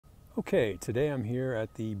Okay, today I'm here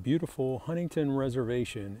at the beautiful Huntington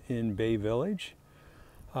Reservation in Bay Village.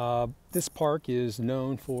 This park is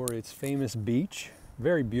known for its famous beach,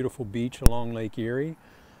 very beautiful beach along Lake Erie.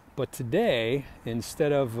 But today,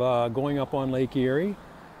 instead of going up on Lake Erie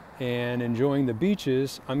and enjoying the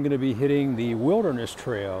beaches, I'm going to be hitting the wilderness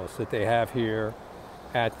trails that they have here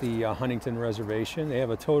at the Huntington Reservation. They have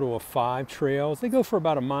a total of 5 trails. They go for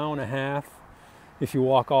about 1.5 miles if you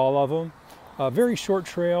walk all of them. Very short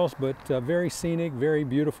trails, but very scenic, very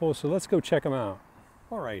beautiful. So let's go check them out.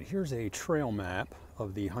 All right, here's a trail map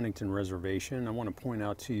of the Huntington Reservation. I want to point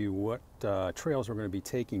out to you what trails we're going to be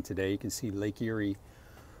taking today. You can see Lake Erie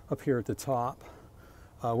up here at the top.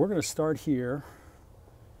 We're going to start here,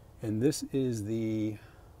 and this is the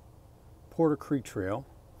Porter Creek Trail.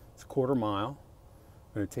 It's a 1/4 mile.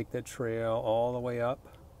 I'm going to take that trail all the way up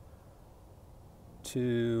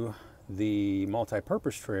to the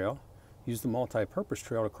multi-purpose trail. Use the multi-purpose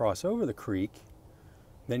trail to cross over the creek,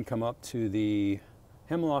 then come up to the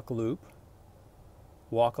Hemlock Loop,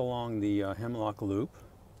 walk along the Hemlock Loop,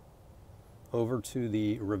 over to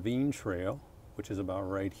the Ravine Trail, which is about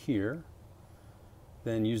right here.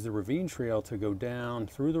 Then use the Ravine Trail to go down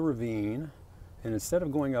through the ravine, and instead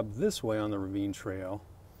of going up this way on the Ravine Trail,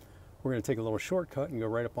 we're going to take a little shortcut and go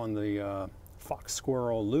right up on the Fox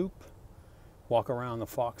Squirrel Loop, walk around the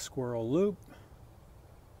Fox Squirrel Loop,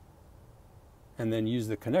 and then use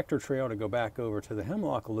the connector trail to go back over to the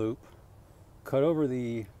Hemlock Loop, cut over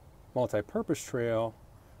the multi-purpose trail,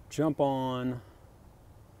 jump on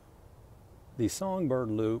the Songbird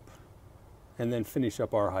Loop, and then finish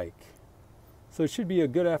up our hike. So it should be a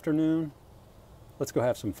good afternoon. Let's go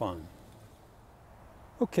have some fun.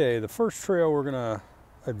 Okay, the first trail we're gonna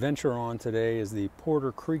adventure on today is the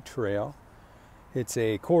Porter Creek Trail. It's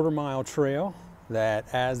a 1/4 mile trail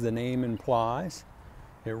that, as the name implies,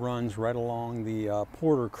 it runs right along the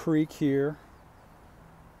Porter Creek here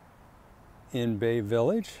in Bay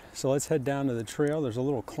Village. So let's head down to the trail. There's a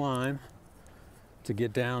little climb to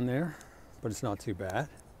get down there, but it's not too bad.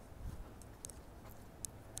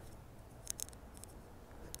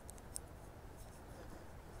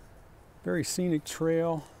 Very scenic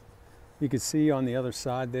trail. You can see on the other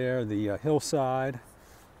side there the hillside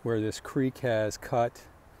where this creek has cut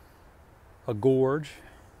a gorge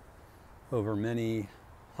over many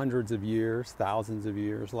hundreds of years, thousands of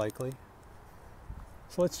years likely.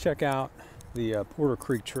 So let's check out the Porter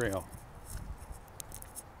Creek Trail.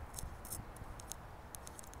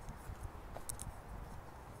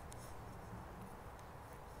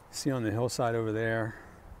 See on the hillside over there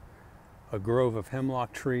a grove of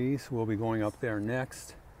hemlock trees. We'll be going up there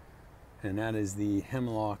next, and that is the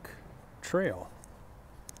Hemlock Trail.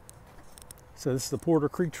 So this is the Porter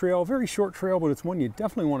Creek Trail. Very short trail, but it's one you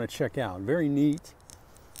definitely want to check out. Very neat.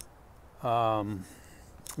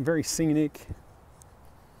 Very scenic,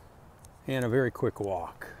 and a very quick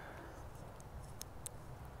walk.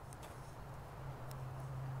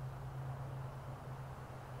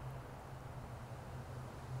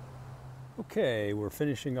 Okay, we're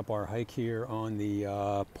finishing up our hike here on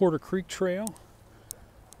the Porter Creek Trail,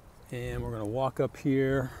 and we're going to walk up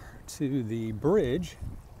here to the bridge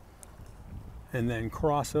and then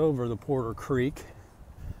cross over the Porter Creek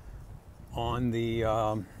on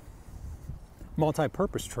the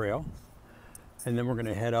multi-purpose trail, and then we're going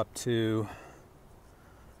to head up to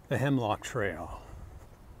the Hemlock Trail.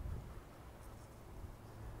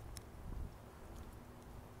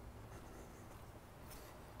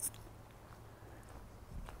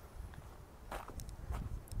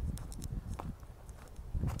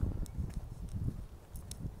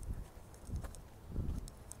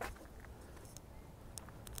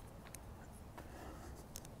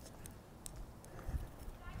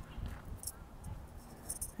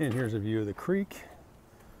 And here's a view of the creek.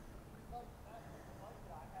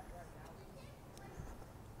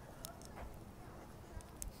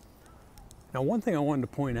 Now, one thing I wanted to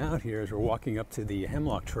point out here as we're walking up to the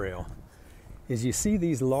Hemlock Trail is you see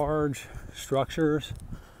these large structures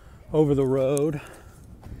over the road,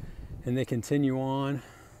 and they continue on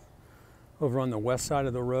over on the west side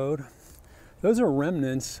of the road. Those are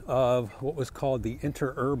remnants of what was called the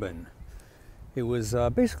interurban. It was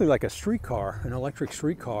basically like a streetcar, an electric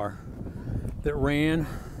streetcar that ran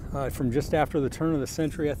from just after the turn of the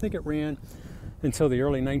century. I think it ran until the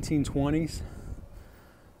early 1920s.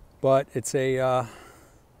 But it's a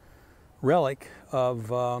relic of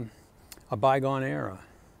a bygone era.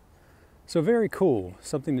 So very cool,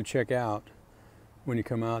 something to check out when you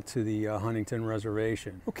come out to the Huntington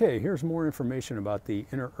Reservation. Okay, here's more information about the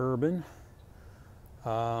interurban.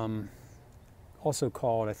 Also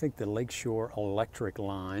called, I think, the Lakeshore Electric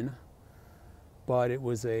Line. but it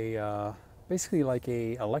was a basically like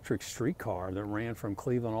a electric streetcar that ran from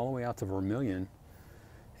Cleveland all the way out to Vermilion.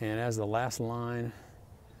 And as the last line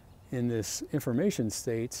in this information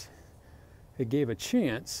states, it gave a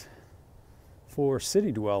chance for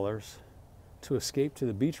city dwellers to escape to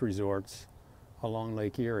the beach resorts along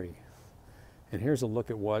Lake Erie. And here's a look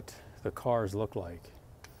at what the cars look like.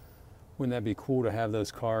 Wouldn't that be cool to have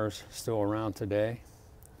those cars still around today?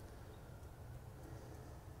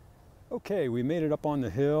 Okay, we made it up on the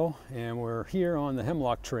hill and we're here on the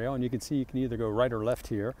Hemlock Trail, and you can see you can either go right or left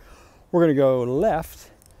here. We're going to go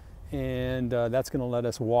left, and that's going to let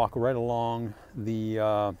us walk right along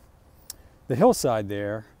the hillside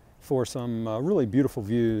there for some really beautiful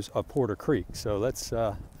views of Porter Creek. So let's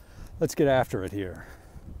get after it here.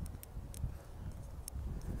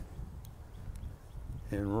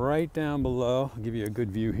 And right down below, I'll give you a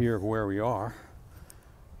good view here of where we are.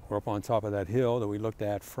 We're up on top of that hill that we looked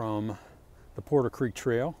at from the Porter Creek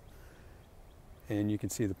Trail, and you can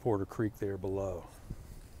see the Porter Creek there below.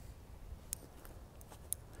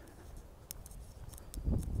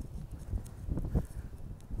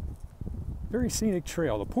 Very scenic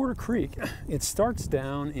trail. The Porter Creek, it starts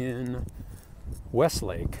down in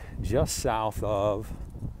Westlake, just south of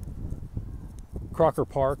Crocker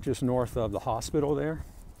Park, just north of the hospital there.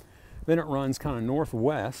 Then it runs kind of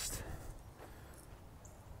northwest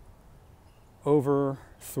over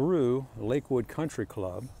through Lakewood Country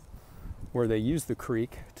Club, where they use the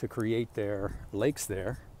creek to create their lakes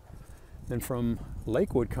there. Then from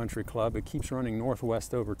Lakewood Country Club, it keeps running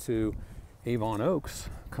northwest over to Avon Oaks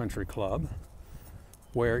Country Club,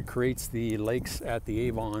 where it creates the lakes at the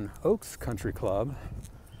Avon Oaks Country Club.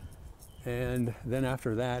 And then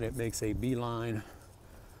after that, it makes a beeline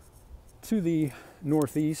to the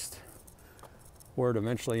northeast, where it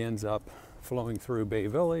eventually ends up flowing through Bay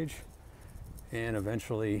Village and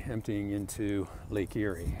eventually emptying into Lake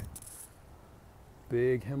Erie.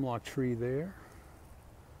 Big hemlock tree there.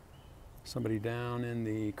 Somebody down in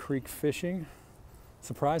the creek fishing.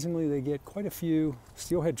 Surprisingly, they get quite a few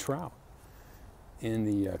steelhead trout in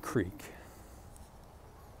the creek.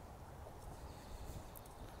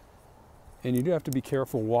 And you do have to be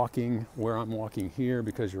careful walking where I'm walking here,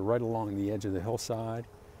 because you're right along the edge of the hillside.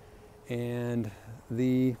 And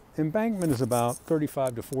the embankment is about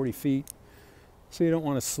 35 to 40 feet, so you don't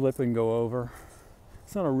want to slip and go over.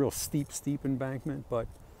 It's not a real steep embankment, but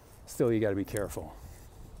still you got to be careful.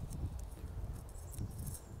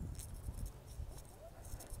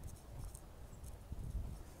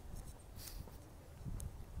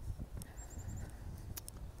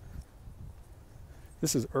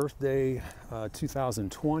 This is Earth Day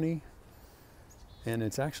 2020, and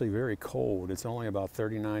it's actually very cold. It's only about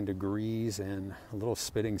 39 degrees and a little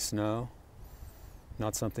spitting snow.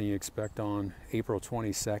 Not something you expect on April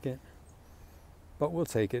 22nd, but we'll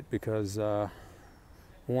take it because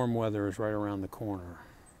warm weather is right around the corner.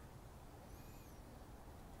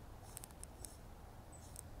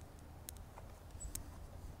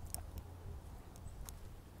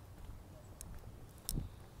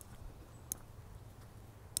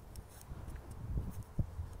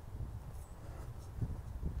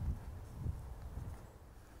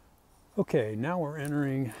 Okay, now we're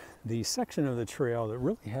entering the section of the trail that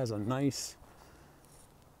really has a nice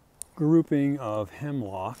grouping of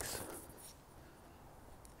hemlocks.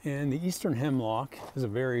 And the eastern hemlock is a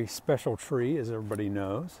very special tree, as everybody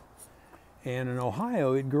knows. And in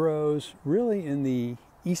Ohio, it grows really in the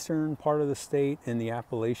eastern part of the state, in the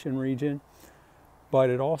Appalachian region,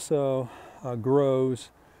 but it also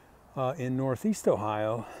grows in northeast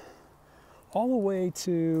Ohio, all the way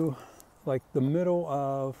to like the middle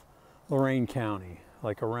of Lorain County,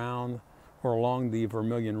 like around or along the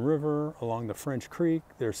Vermilion River, along the French Creek.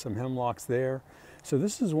 There's some hemlocks there. So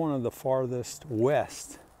this is one of the farthest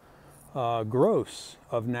west growths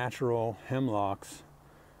of natural hemlocks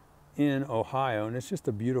in Ohio, and it's just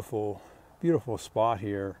a beautiful, beautiful spot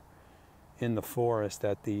here in the forest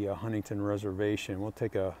at the Huntington Reservation. We'll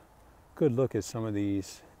take a good look at some of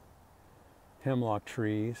these hemlock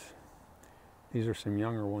trees. These are some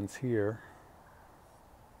younger ones here,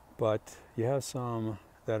 but you have some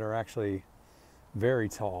that are actually very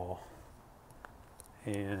tall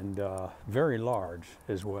and very large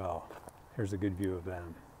as well. Here's a good view of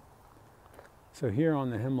them. So here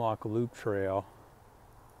on the Hemlock Loop Trail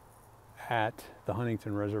at the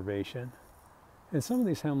Huntington Reservation, and some of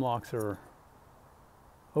these hemlocks are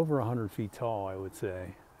over 100 feet tall, I would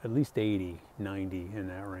say, at least 80, 90 in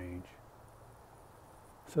that range.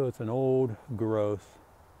 So it's an old growth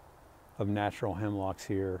of natural hemlocks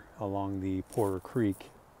here along the Porter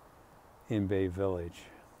Creek in Bay Village.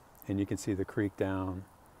 And you can see the creek down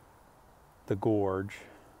the gorge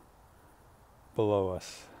below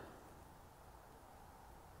us.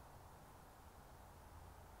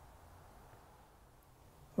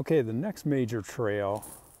 Okay, the next major trail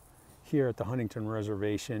here at the Huntington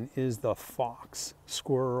Reservation is the Fox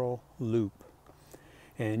Squirrel Loop.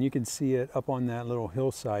 And you can see it up on that little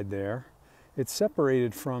hillside there. It's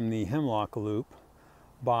separated from the Hemlock Loop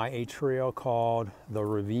by a trail called the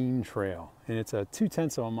Ravine Trail. And it's a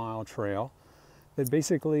 2/10 of a mile trail that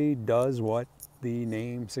basically does what the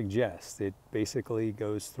name suggests. It basically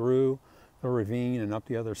goes through the ravine and up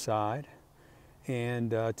the other side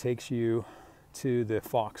and takes you to the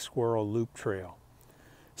Fox Squirrel Loop Trail.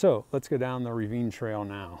 So let's go down the Ravine Trail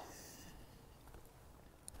now.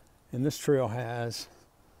 And this trail has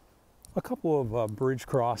a couple of bridge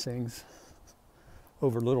crossings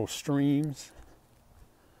over little streams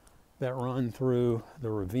that run through the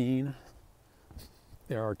ravine.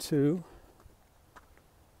 There are two.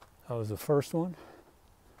 That was the first one.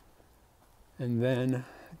 And then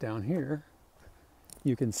down here,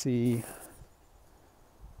 you can see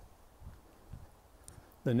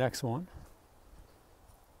the next one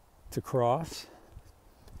to cross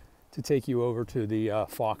to take you over to the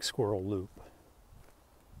Fox Squirrel Loop.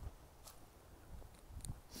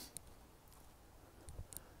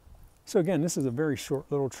 So again, this is a very short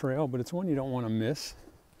little trail, but it's one you don't want to miss.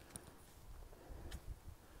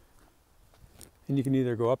 And you can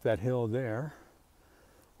either go up that hill there,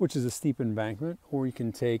 which is a steep embankment, or you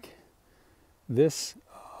can take this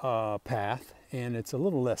path, and it's a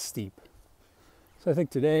little less steep. So I think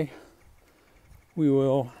today we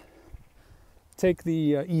will take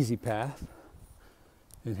the easy path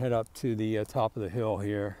and head up to the top of the hill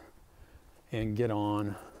here and get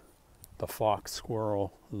on the Fox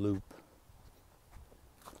Squirrel Loop.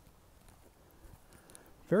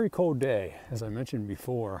 Very cold day, as I mentioned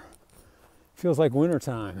before. Feels like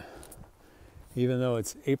wintertime, even though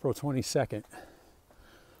it's April 22nd.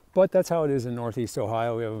 But that's how it is in Northeast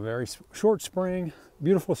Ohio. We have a very short spring,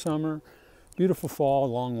 beautiful summer, beautiful fall,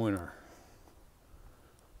 long winter.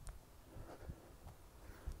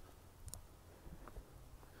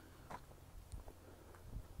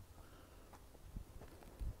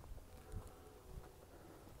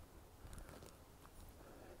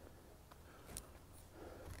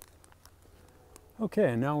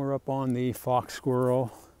 Okay, and now we're up on the Fox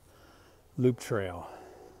Squirrel Loop Trail.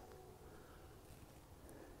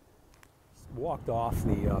 Walked off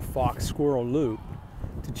the Fox Squirrel Loop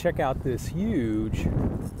to check out this huge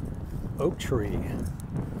oak tree,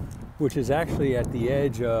 which is actually at the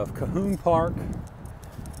edge of Cahoon Park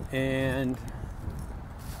and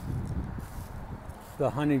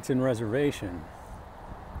the Huntington Reservation.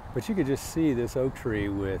 But you could just see this oak tree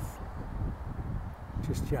with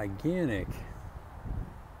just gigantic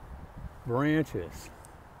branches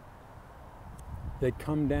that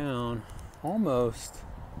come down almost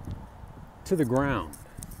to the ground.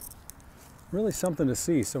 Really something to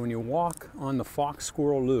see. So when you walk on the Fox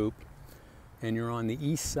Squirrel Loop and you're on the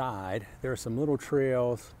east side, there are some little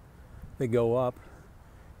trails that go up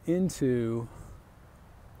into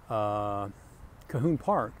Cahoon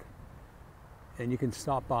Park, and you can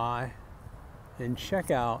stop by and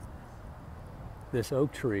check out this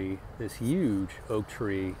oak tree, this huge oak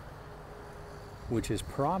tree, which is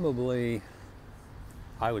probably,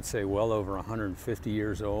 I would say, well over 150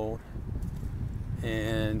 years old.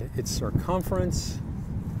 And its circumference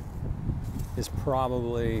is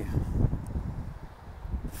probably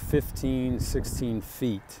 15, 16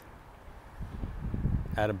 feet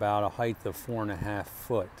at about a height of 4.5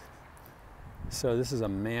 foot. So this is a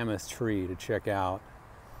mammoth tree to check out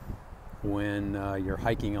when you're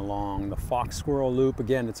hiking along the Fox Squirrel Loop.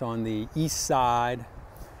 Again, it's on the east side,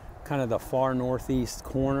 kind of the far northeast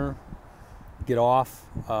corner. Get off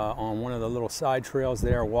on one of the little side trails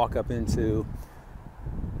there, walk up into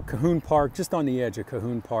Cahoon Park, just on the edge of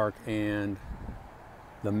Cahoon Park and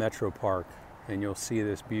the Metro Park, and you'll see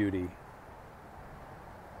this beauty.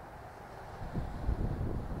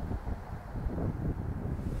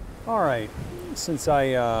 All right, since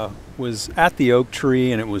I was at the oak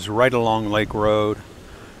tree and it was right along Lake Road,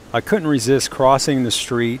 I couldn't resist crossing the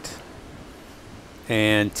street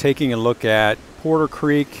and taking a look at Porter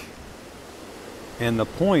Creek and the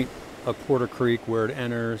point of Porter Creek where it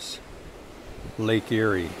enters Lake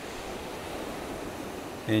Erie.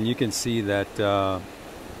 And you can see that the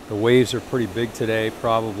waves are pretty big today,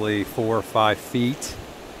 probably 4 or 5 feet.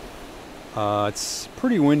 It's a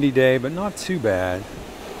pretty windy day, but not too bad.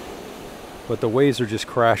 But the waves are just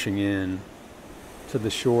crashing in to the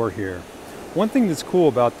shore here. One thing that's cool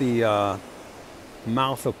about the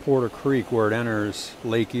mouth of Porter Creek where it enters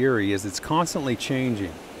Lake Erie is it's constantly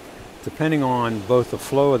changing. depending on both the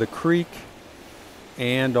flow of the creek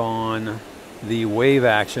and on the wave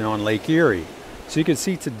action on Lake Erie. So you can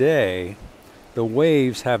see today the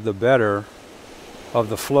waves have the better of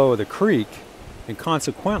the flow of the creek, and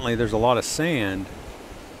consequently there's a lot of sand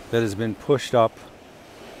that has been pushed up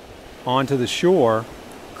onto the shore,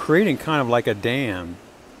 creating kind of like a dam.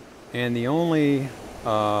 And the only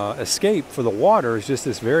escape for the water is just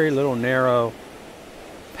this very little narrow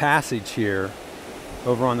passage here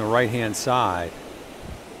over on the right hand side.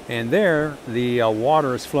 And there the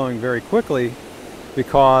water is flowing very quickly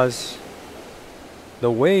because the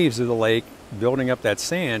waves of the lake building up that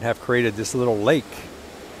sand have created this little lake.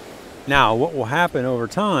 Now what will happen over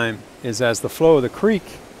time is as the flow of the creek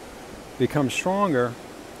becomes stronger,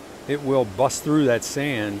 it will bust through that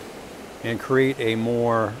sand and create a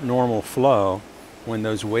more normal flow when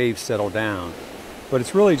those waves settle down. But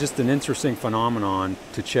it's really just an interesting phenomenon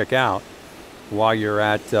to check out while you're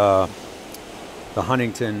at the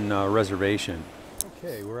Huntington Reservation.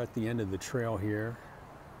 Okay, we're at the end of the trail here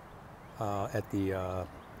at the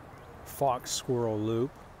Fox Squirrel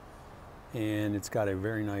Loop, and it's got a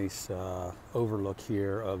very nice overlook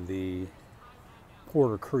here of the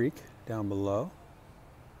Porter Creek down below.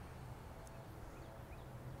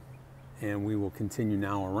 And we will continue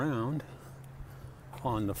now around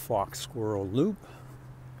on the Fox Squirrel Loop.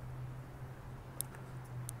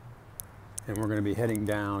 And we're going to be heading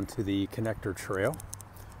down to the connector trail.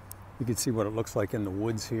 You can see what it looks like in the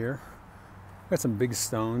woods here. Got some big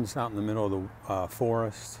stones out in the middle of the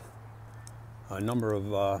forest. A number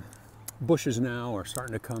of bushes now are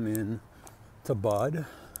starting to come in to bud.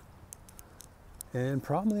 And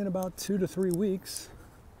probably in about 2 to 3 weeks,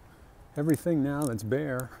 everything now that's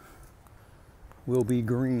bare will be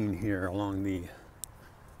green here along the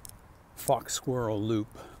Fox Squirrel Loop.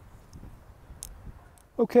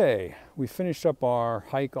 Okay, we finished up our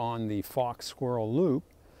hike on the Fox Squirrel Loop.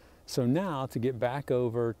 So now to get back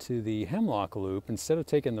over to the Hemlock Loop, instead of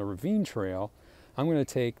taking the ravine trail, I'm going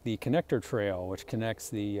to take the connector trail, which connects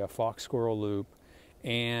the Fox Squirrel Loop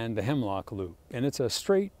and the Hemlock Loop. And it's a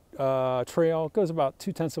straight trail. It goes about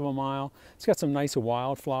 0.2 of a mile. It's got some nice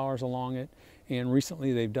wildflowers along it. And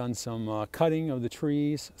recently they've done some cutting of the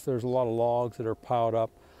trees. So there's a lot of logs that are piled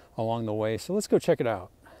up along the way. So let's go check it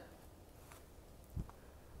out.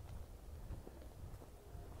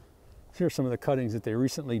 Here's some of the cuttings that they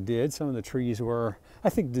recently did. Some of the trees were, I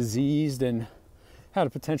think, diseased and had a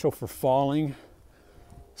potential for falling.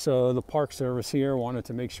 So the Park Service here wanted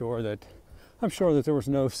to make sure that, I'm sure that there was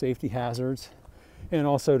no safety hazards, and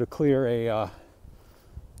also to clear a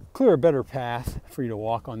better path for you to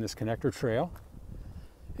walk on this connector trail.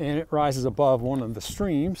 And it rises above one of the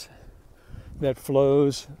streams that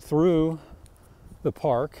flows through the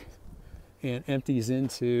park and empties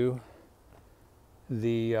into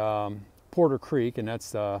the Porter Creek, and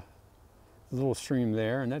that's the little stream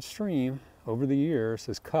there. And that stream over the years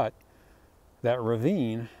has cut that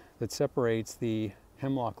ravine that separates the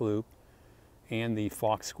Hemlock Loop and the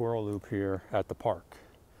Fox Squirrel Loop here at the park.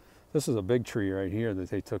 This is a big tree right here that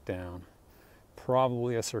they took down.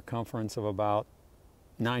 Probably a circumference of about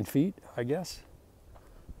 9 feet, I guess.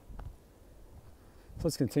 So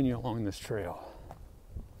let's continue along this trail.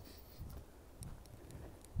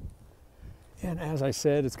 And as I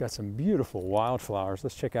said, it's got some beautiful wildflowers.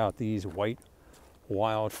 Let's check out these white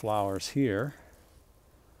wildflowers here.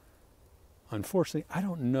 Unfortunately, I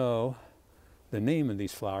don't know the name of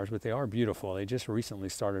these flowers, but they are beautiful. They just recently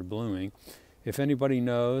started blooming. If anybody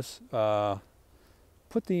knows,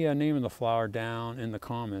 put the name of the flower down in the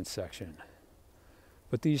comments section.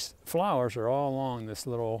 But these flowers are all along this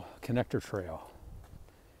little connector trail.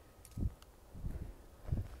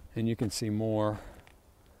 And you can see more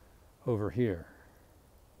over here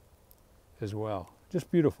as well.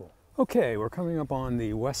 Just beautiful. Okay, we're coming up on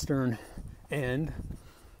the western end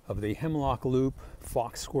of the Hemlock Loop,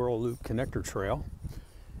 Fox Squirrel Loop connector trail.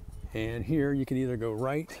 And here you can either go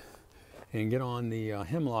right and get on the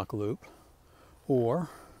Hemlock Loop, or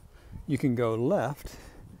you can go left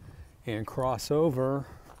and cross over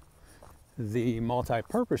the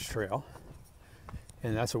multi-purpose trail.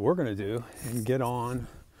 And that's what we're going to do, and get on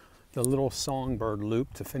the little Songbird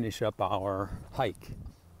Loop to finish up our hike.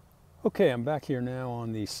 Okay, I'm back here now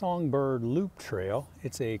on the Songbird Loop trail.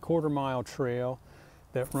 It's a 1/4 mile trail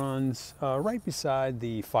that runs right beside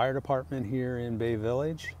the fire department here in Bay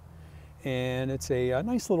Village. And it's a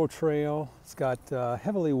nice little trail. It's got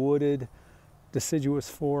heavily wooded deciduous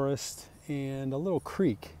forest and a little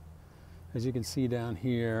creek, as you can see down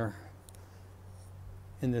here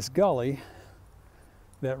in this gully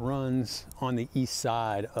that runs on the east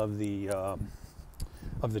side of the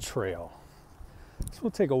trail. So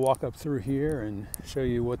we'll take a walk up through here and show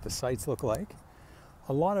you what the sites look like.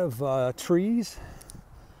 A lot of trees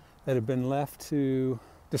that have been left to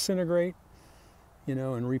disintegrate, you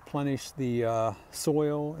know, and replenish the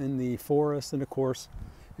soil in the forest. And of course,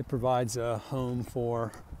 it provides a home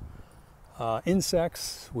for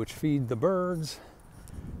insects, which feed the birds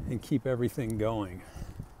and keep everything going.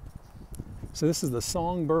 So this is the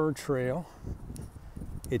Songbird Trail.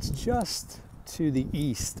 It's just to the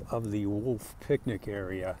east of the wolf picnic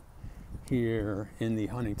area here in the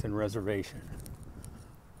Huntington Reservation.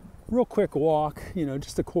 Real quick walk, you know,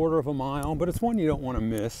 just a quarter of a mile, but it's one you don't want to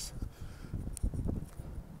miss.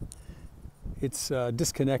 It's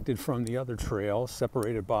disconnected from the other trails,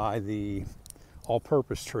 separated by the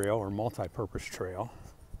all-purpose trail or multi-purpose trail.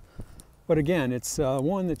 But again, it's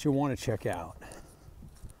one that you want to check out.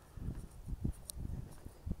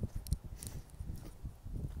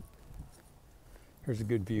 Here's a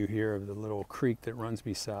good view here of the little creek that runs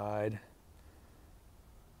beside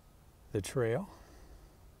the trail.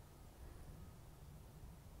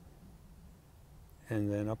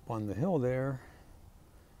 And then up on the hill there,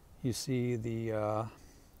 you see the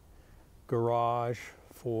garage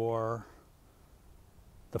for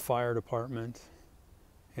the fire department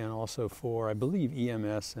and also for, I believe,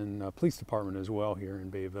 EMS and police department as well here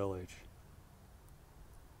in Bay Village.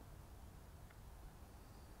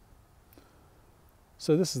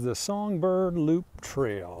 So this is the Songbird Loop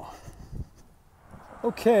Trail.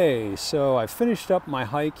 Okay, so I finished up my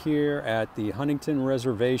hike here at the Huntington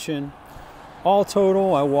Reservation. All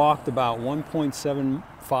total, I walked about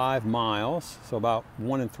 1.75 miles, so about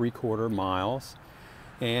 1 3/4 miles.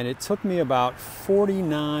 And it took me about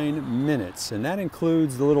 49 minutes. And that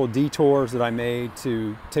includes the little detours that I made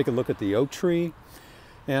to take a look at the oak tree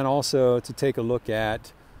and also to take a look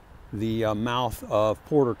at the mouth of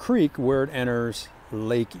Porter Creek where it enters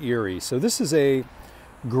Lake Erie. So this is a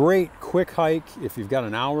great quick hike. If you've got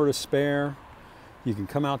an hour to spare, you can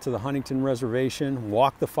come out to the Huntington Reservation,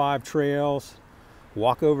 walk the 5 trails,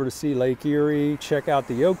 walk over to see Lake Erie, check out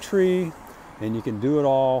the oak tree, and you can do it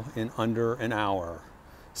all in under an hour.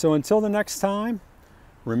 So until the next time,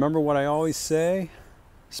 remember what I always say,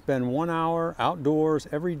 spend 1 hour outdoors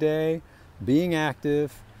every day being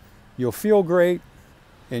active. You'll feel great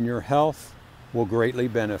and your health will greatly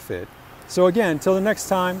benefit. So again, till the next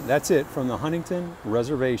time, that's it from the Huntington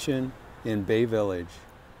Reservation in Bay Village.